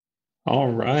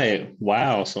All right.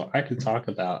 Wow. So I could talk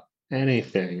about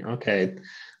anything. Okay.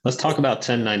 Let's talk about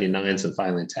 1099s and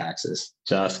filing taxes.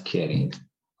 Just kidding.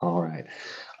 All right.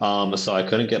 So I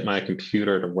couldn't get my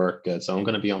computer to work good, so I'm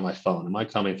going to be on my phone. Am I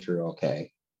coming through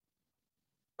okay?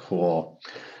 Cool.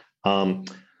 Um,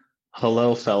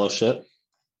 Hello, fellowship.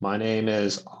 My name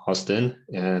is Austin,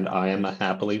 and I am a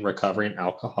happily recovering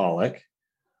alcoholic.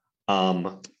 I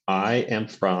am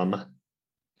from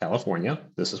California.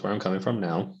 This is where I'm coming from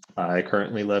now. I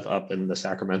currently live up in the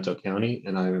Sacramento County,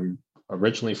 and I'm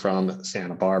originally from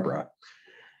Santa Barbara.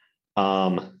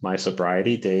 My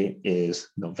sobriety date is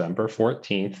November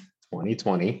 14th,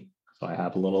 2020. So I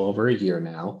have a little over a year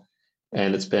now,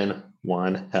 and it's been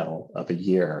one hell of a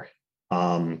year.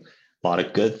 A lot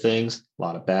of good things, a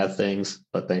lot of bad things,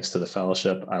 but thanks to the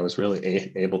fellowship, I was really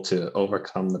able to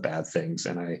overcome the bad things,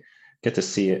 and I get to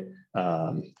see it.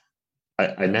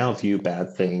 I now view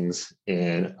bad things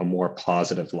in a more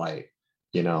positive light,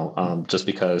 just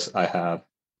because I have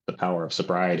the power of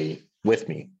sobriety with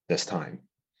me this time.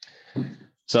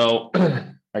 So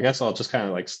I guess I'll just kind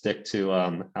of like stick to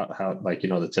how like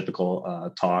the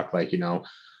typical talk, like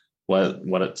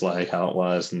what it's like, how it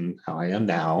was, and how I am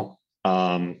now.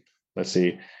 Let's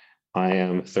see, I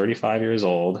am 35 years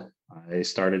old. I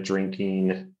started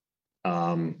drinking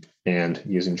and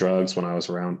using drugs when I was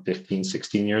around 15,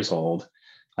 16 years old.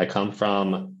 I come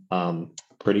from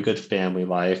pretty good family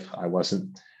life. I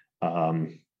wasn't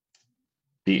um,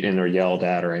 beaten or yelled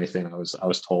at or anything. I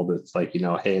was told it's like,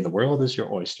 hey, the world is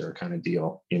your oyster kind of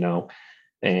deal.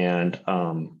 And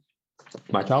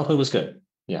my childhood was good.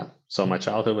 Yeah. So my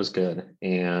childhood was good.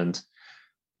 And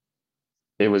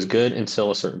it was good until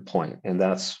a certain point. And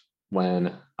that's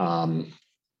when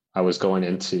I was going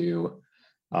into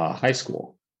high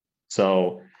school.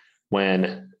 So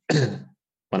when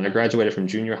when I graduated from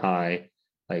junior high,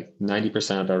 like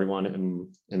 90% of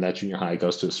everyone in that junior high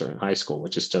goes to a certain high school,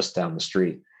 which is just down the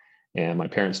street. And my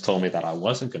parents told me that I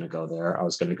wasn't going to go there. I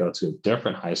was going to go to a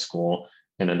different high school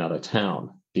in another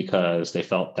town because they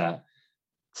felt that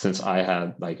since I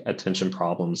had like attention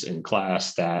problems in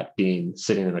class, that being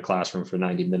sitting in a classroom for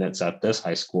 90 minutes at this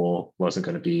high school wasn't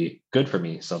going to be good for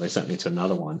me. So they sent me to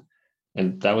another one.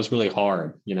 And that was really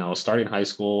hard. Starting high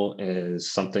school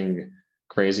is something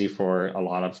crazy for a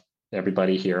lot of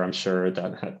everybody here, I'm sure,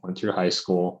 that had went through high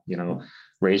school,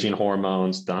 raging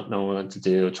hormones, don't know what to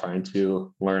do, trying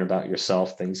to learn about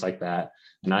yourself, things like that.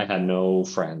 And I had no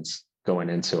friends going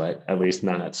into it, at least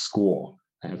none at school.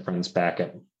 I had friends back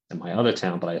in my other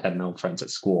town, but I had no friends at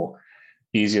school.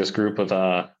 Easiest group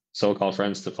of so-called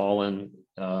friends to fall in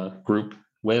group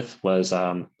with was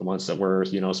the ones that were,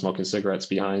 smoking cigarettes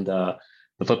behind the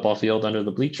football field under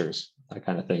the bleachers, that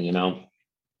kind of thing.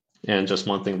 And just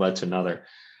one thing led to another.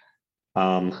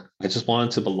 I just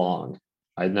wanted to belong.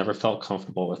 I never felt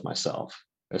comfortable with myself,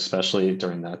 especially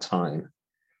during that time.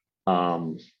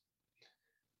 Um,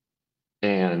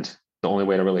 and the only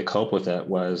way to really cope with it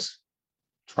was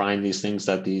trying these things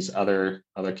that these other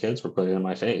kids were putting in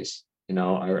my face.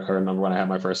 I remember when I had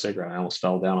my first cigarette, I almost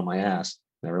fell down on my ass.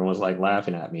 And everyone was like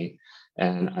laughing at me,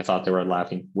 and I thought they were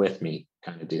laughing with me,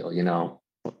 kind of deal.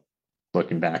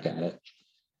 Looking back at it,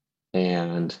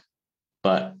 and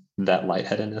but that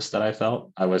lightheadedness that I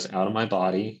felt, I was out of my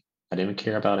body. I didn't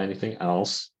care about anything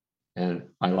else, and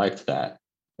I liked that.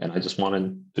 And I just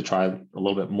wanted to try a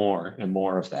little bit more and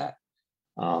more of that.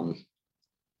 Um,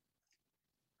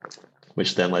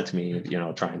 which then led to me,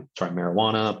 try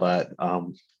marijuana. But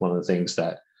one of the things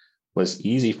that was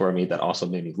easy for me that also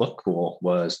made me look cool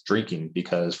was drinking,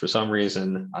 because for some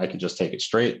reason I could just take it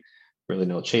straight, really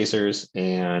no chasers.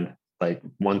 And like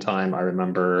one time I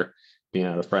remember being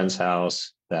at a friend's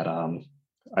house that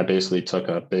I basically took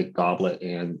a big goblet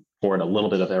and poured a little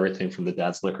bit of everything from the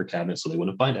dad's liquor cabinet so they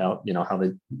wouldn't find out, how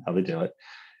they do it,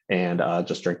 and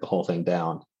just drank the whole thing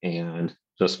down and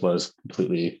just was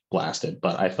completely blasted.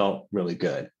 But I felt really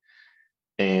good.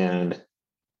 And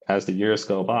as the years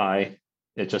go by,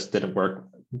 it just didn't work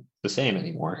the same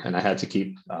anymore. And I had to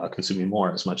keep consuming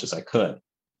more as much as I could.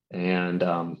 And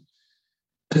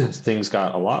things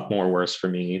got a lot more worse for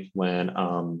me when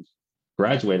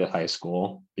graduated high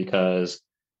school, because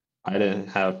I didn't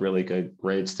have really good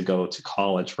grades to go to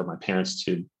college for my parents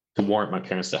to warrant my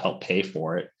parents to help pay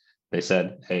for it. They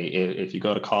said, hey, if you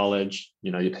go to college,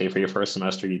 you pay for your first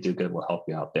semester, you do good, we'll help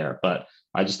you out there. But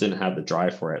I just didn't have the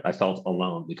drive for it. I felt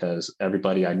alone because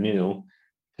everybody I knew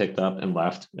picked up and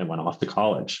left and went off to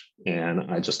college.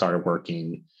 And I just started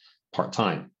working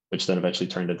part-time, which then eventually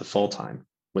turned into full-time,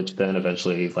 which then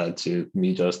eventually led to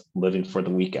me just living for the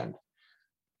weekend.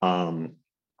 Um,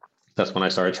 that's when I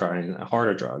started trying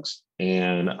harder drugs.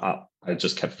 And I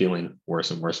just kept feeling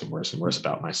worse and worse and worse and worse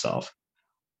about myself.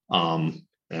 And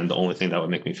the only thing that would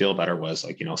make me feel better was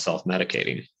like,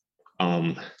 self-medicating.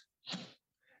 Um,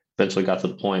 Eventually got to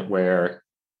the point where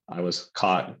I was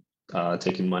caught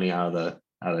taking money out of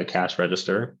the cash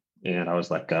register, and I was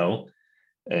let go.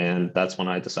 And that's when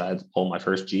I decided to pull my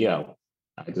first geo.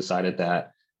 I decided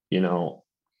that,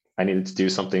 I needed to do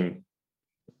something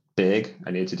big.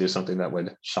 I needed to do something that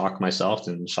would shock myself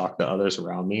and shock the others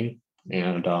around me.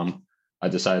 And I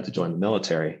decided to join the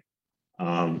military.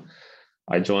 Um,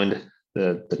 I joined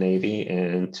the Navy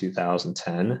in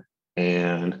 2010,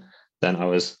 and then I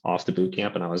was off to boot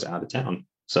camp and I was out of town.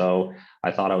 So I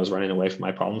thought I was running away from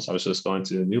my problems. I was just going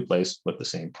to a new place with the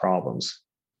same problems.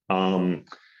 Um,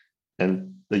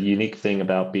 and the unique thing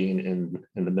about being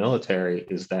in the military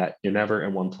is that you're never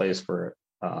in one place for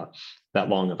that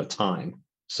long of a time.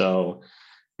 So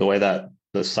the way that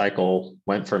the cycle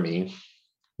went for me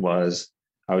was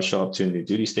I would show up to a new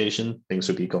duty station, things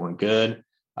would be going good.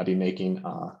 I'd be making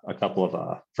a couple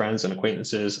of friends and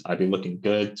acquaintances. I'd be looking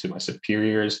good to my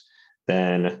superiors.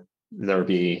 Then there would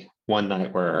be one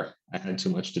night where I had too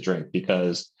much to drink,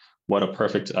 because what a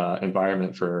perfect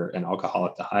environment for an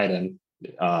alcoholic to hide in,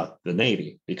 the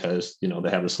Navy, because they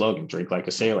have the slogan "Drink like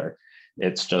a sailor."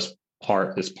 It's just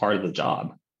it's part of the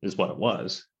job, is what it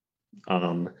was.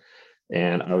 Um,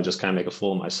 and I would just kind of make a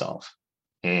fool of myself,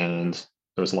 and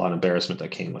there was a lot of embarrassment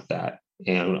that came with that.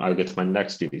 And I would get to my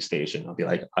next duty station, I'll be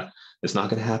like, it's not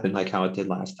going to happen like how it did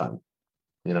last time,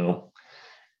 you know.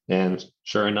 And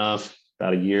sure enough,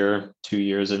 about a year, 2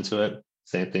 years into it,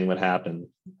 same thing would happen.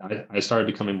 I started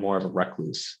becoming more of a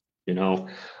recluse. You know,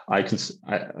 I can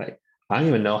I don't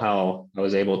even know how I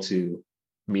was able to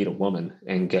meet a woman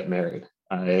and get married.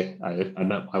 I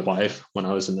met my wife when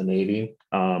I was in the Navy.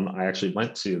 I actually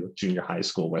went to junior high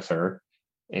school with her,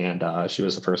 and she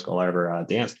was the first girl I ever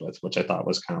danced with, which I thought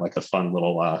was kind of like a fun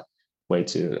little way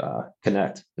to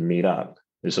connect and meet up.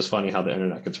 It's just funny how the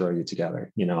internet can throw you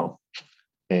together, you know.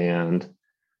 And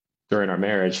during our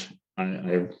marriage,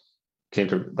 I came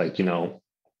to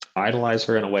idolize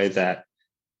her in a way that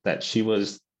she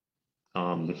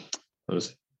um,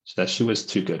 was that she was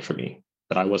too good for me,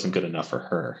 that I wasn't good enough for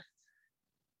her.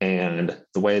 And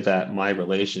the way that my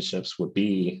relationships would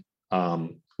be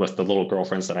with the little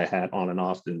girlfriends that I had on and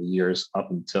off in the years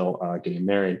up until getting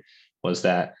married was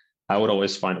that I would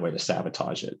always find a way to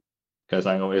sabotage it, because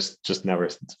I always just never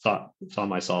saw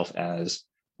myself as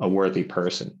a worthy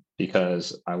person,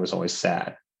 because I was always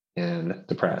sad and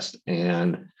depressed,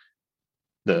 and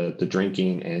the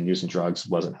drinking and using drugs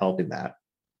wasn't helping that.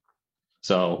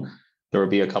 So there would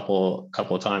be a couple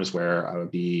of times where I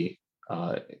would be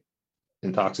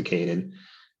intoxicated,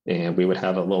 and we would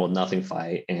have a little nothing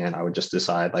fight, and I would just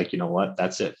decide, like, you know what,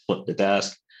 that's it, flip the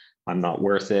desk, I'm not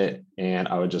worth it. And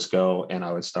I would just go and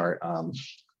I would start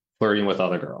flirting with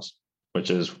other girls,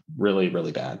 which is really,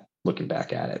 really bad looking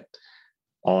back at it.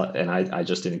 I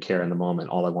just didn't care in the moment.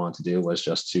 All I wanted to do was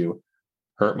just to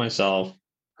hurt myself,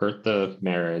 hurt the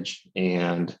marriage,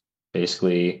 and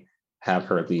basically have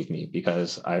her leave me,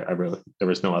 because I really, there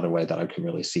was no other way that I could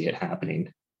really see it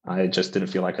happening. I just didn't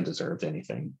feel like I deserved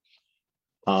anything.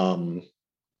 And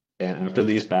after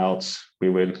these bouts, we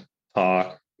would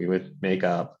talk, we would make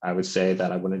up. I would say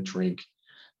that I wouldn't drink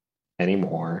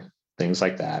anymore, things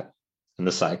like that. And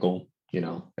the cycle,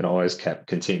 it always kept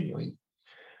continuing.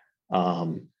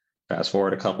 Fast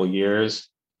forward a couple years,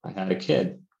 I had a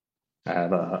kid. I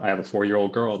have a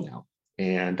 4-year-old girl now,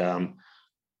 and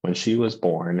when she was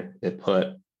born, it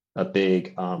put a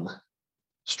big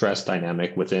stress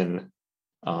dynamic within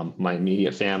my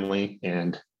immediate family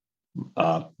and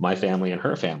my family and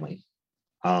her family.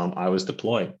 I was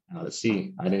deployed out at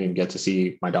sea. I didn't even get to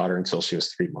see my daughter until she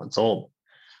was 3 months old.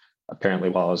 Apparently,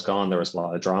 while I was gone, there was a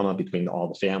lot of drama between all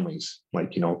the families,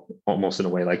 like, almost in a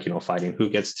way, like, fighting who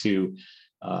gets to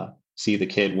see the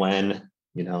kid when,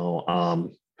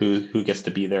 who gets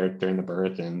to be there during the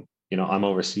birth. And, I'm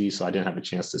overseas, so I didn't have a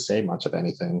chance to say much of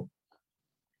anything.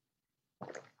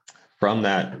 From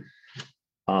that,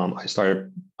 I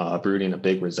started brooding a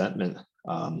big resentment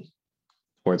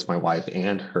towards my wife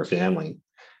and her family.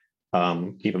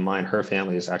 Keep in mind, her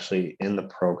family is actually in the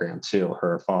program too.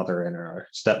 Her father and her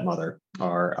stepmother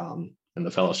are in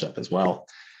the fellowship as well.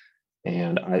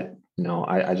 And I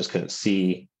just couldn't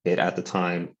see it at the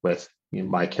time with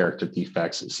my character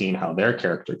defects, seeing how their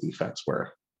character defects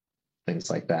were, things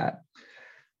like that.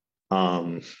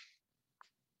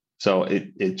 So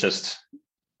it just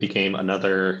became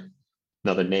another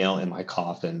nail in my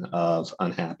coffin of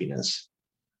unhappiness.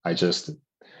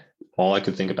 All I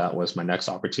could think about was my next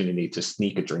opportunity to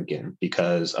sneak a drink in,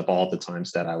 because of all the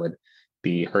times that I would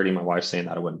be hurting my wife saying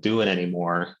that I wouldn't do it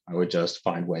anymore, I would just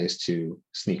find ways to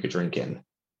sneak a drink in.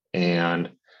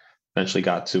 And eventually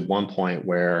got to one point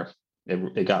where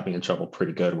it got me in trouble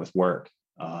pretty good with work,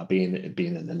 being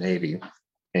in the Navy.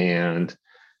 And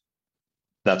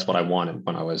that's what I wanted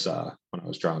when I was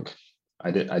drunk. I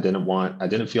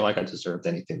didn't feel like I deserved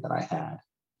anything that I had.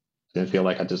 I didn't feel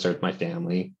like I deserved my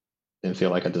family. Didn't feel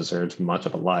like I deserved much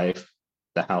of a life,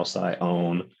 the house that I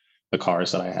own, the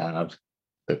cars that I have,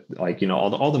 like,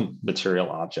 all the material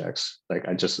objects. Like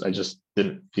I just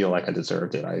didn't feel like I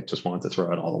deserved it. I just wanted to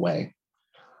throw it all away.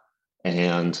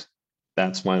 And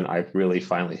that's when I really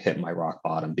finally hit my rock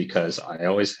bottom, because I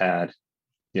always had,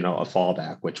 a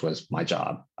fallback, which was my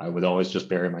job. I would always just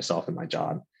bury myself in my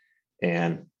job,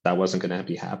 and that wasn't going to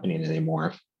be happening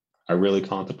anymore. I really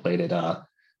contemplated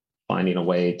finding a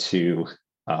way to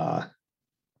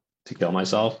kill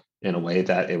myself in a way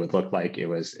that it would look like it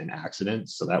was an accident,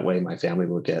 so that way my family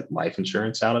would get life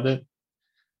insurance out of it.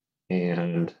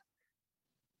 And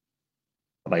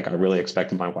like, I really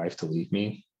expected my wife to leave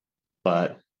me,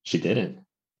 but she didn't.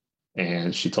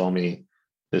 And she told me,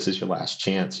 this is your last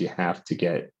chance. You have to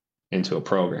get into a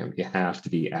program. You have to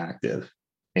be active.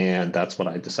 And that's what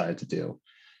I decided to do.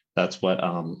 That's what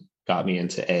got me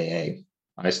into AA.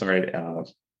 I started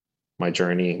my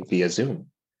journey via Zoom,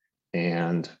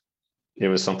 and it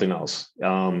was something else.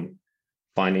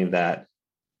 Finding that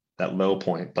low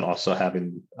point, but also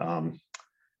having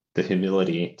the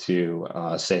humility to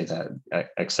say that I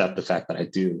accept the fact that I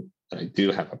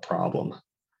do have a problem.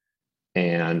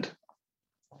 And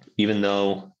even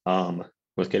though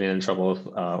with getting in trouble with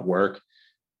work,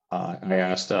 I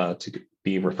asked to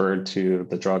be referred to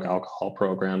the drug alcohol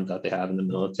program that they have in the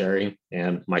military,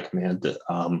 and my command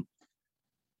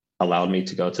allowed me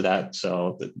to go to that.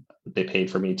 So they paid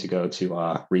for me to go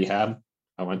to rehab.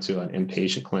 I went to an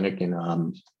inpatient clinic in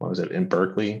in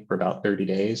Berkeley for about 30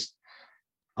 days.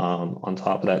 On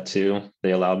top of that too,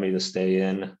 they allowed me to stay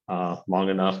in long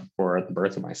enough for the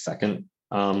birth of my second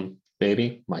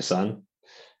baby, my son.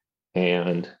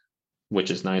 And which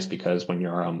is nice, because when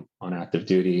you're on active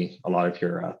duty, a lot of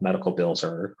your medical bills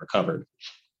are covered.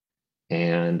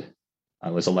 And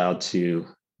I was allowed to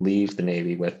leave the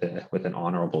Navy with an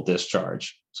honorable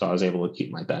discharge. So I was able to keep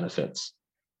my benefits,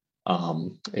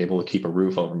 able to keep a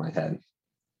roof over my head.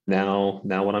 Now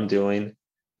what I'm doing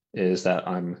is that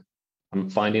I'm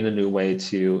finding a new way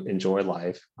to enjoy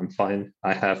life.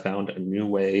 I have found a new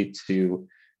way to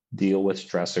deal with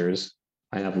stressors.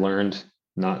 I have learned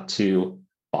not to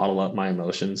bottle up my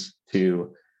emotions,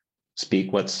 to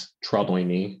speak what's troubling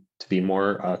me, to be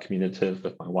more communicative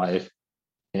with my wife.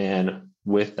 And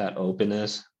with that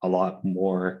openness, a lot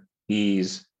more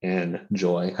ease and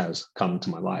joy has come to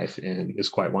my life, and it's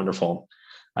quite wonderful.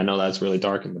 I know that's really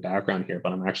dark in the background here,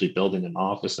 but I'm actually building an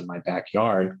office in my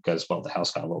backyard because, well, the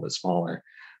house got a little bit smaller.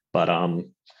 But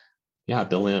yeah,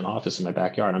 building an office in my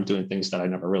backyard. I'm doing things that I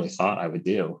never really thought I would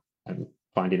do. I'm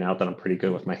finding out that I'm pretty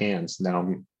good with my hands. Now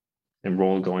I'm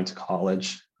enrolled, going to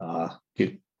college,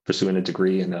 pursuing a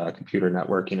degree in computer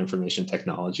networking, information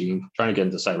technology, trying to get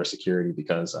into cybersecurity,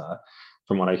 because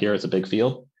from what I hear, it's a big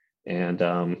field. And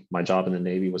my job in the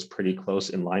Navy was pretty close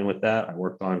in line with that. I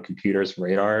worked on computers,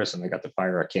 radars, and I got to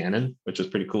fire a cannon, which was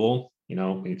pretty cool.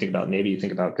 When you think about Navy, you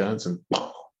think about guns and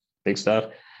big stuff.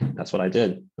 That's what I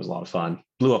did. It was a lot of fun.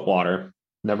 Blew up water.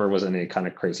 Never was any kind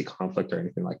of crazy conflict or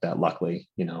anything like that, luckily.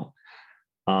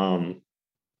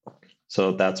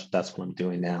 So that's what I'm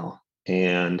doing now.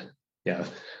 And yeah,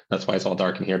 that's why it's all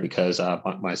dark in here, because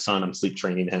my son, I'm sleep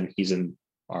training him. He's in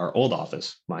our old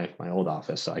office, my old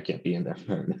office, so I can't be in there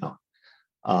right now.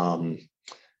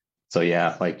 So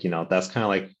yeah, that's kind of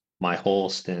like my whole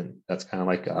stint. That's kind of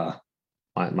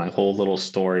like my whole little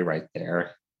story right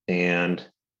there. And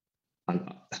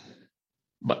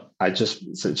but it's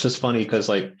just funny, because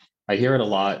I hear it a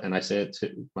lot, and I say it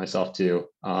to myself too.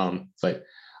 It's like,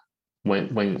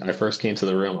 when I first came to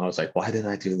the room, I was like, why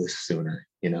didn't I do this sooner?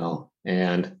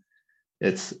 And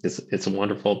it's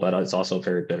wonderful, but it's also a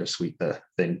very bittersweet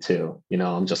thing too.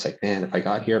 I'm just like, man, if I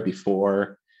got here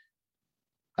before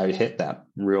I hit that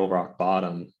real rock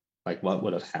bottom, like, what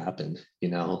would have happened?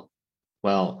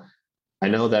 Well, I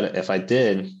know that if I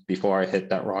did before I hit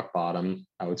that rock bottom,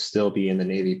 I would still be in the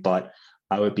Navy, but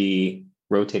I would be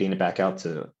rotating it back out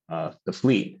to the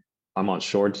fleet.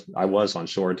 I was on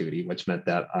shore duty, which meant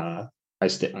that I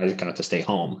got to stay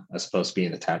home as opposed to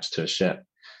being attached to a ship.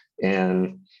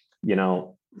 And,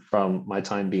 from my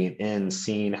time being in,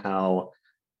 seeing how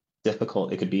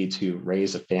difficult it could be to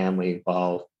raise a family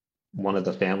while one of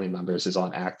the family members is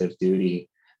on active duty,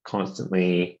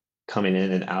 constantly coming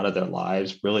in and out of their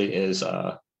lives, really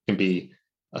can be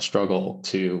a struggle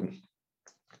to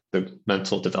the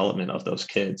mental development of those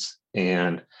kids.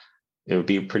 And it would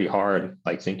be pretty hard,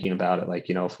 like thinking about it, like,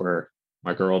 for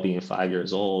my girl being 5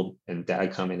 years old and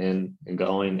dad coming in and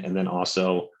going, and then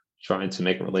also trying to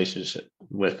make a relationship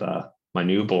with my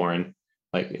newborn.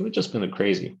 Like, it would just been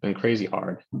crazy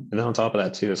hard. And then on top of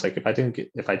that too, it's like, if I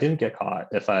didn't get caught,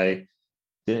 if I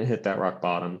didn't hit that rock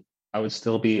bottom, I would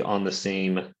still be on the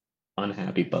same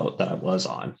unhappy boat that I was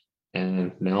on.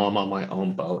 And now I'm on my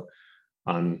own boat.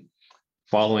 I'm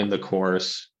following the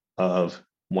course of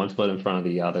one foot in front of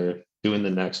the other, doing the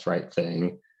next right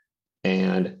thing.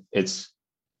 And it's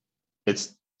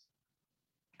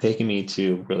taking me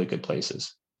to really good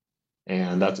places.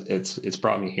 And it's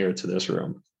brought me here to this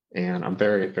room. And I'm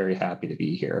very, very happy to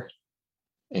be here.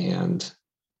 And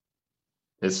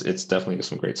it's definitely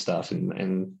some great stuff.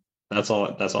 And that's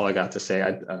all I got to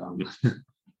say.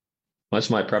 Much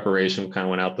of my preparation kind of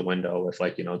went out the window with,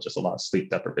 like, just a lot of sleep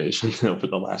deprivation for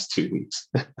the last 2 weeks.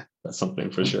 That's something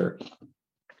for sure.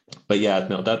 But yeah,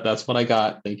 no, that's what I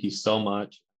got. Thank you so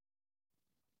much.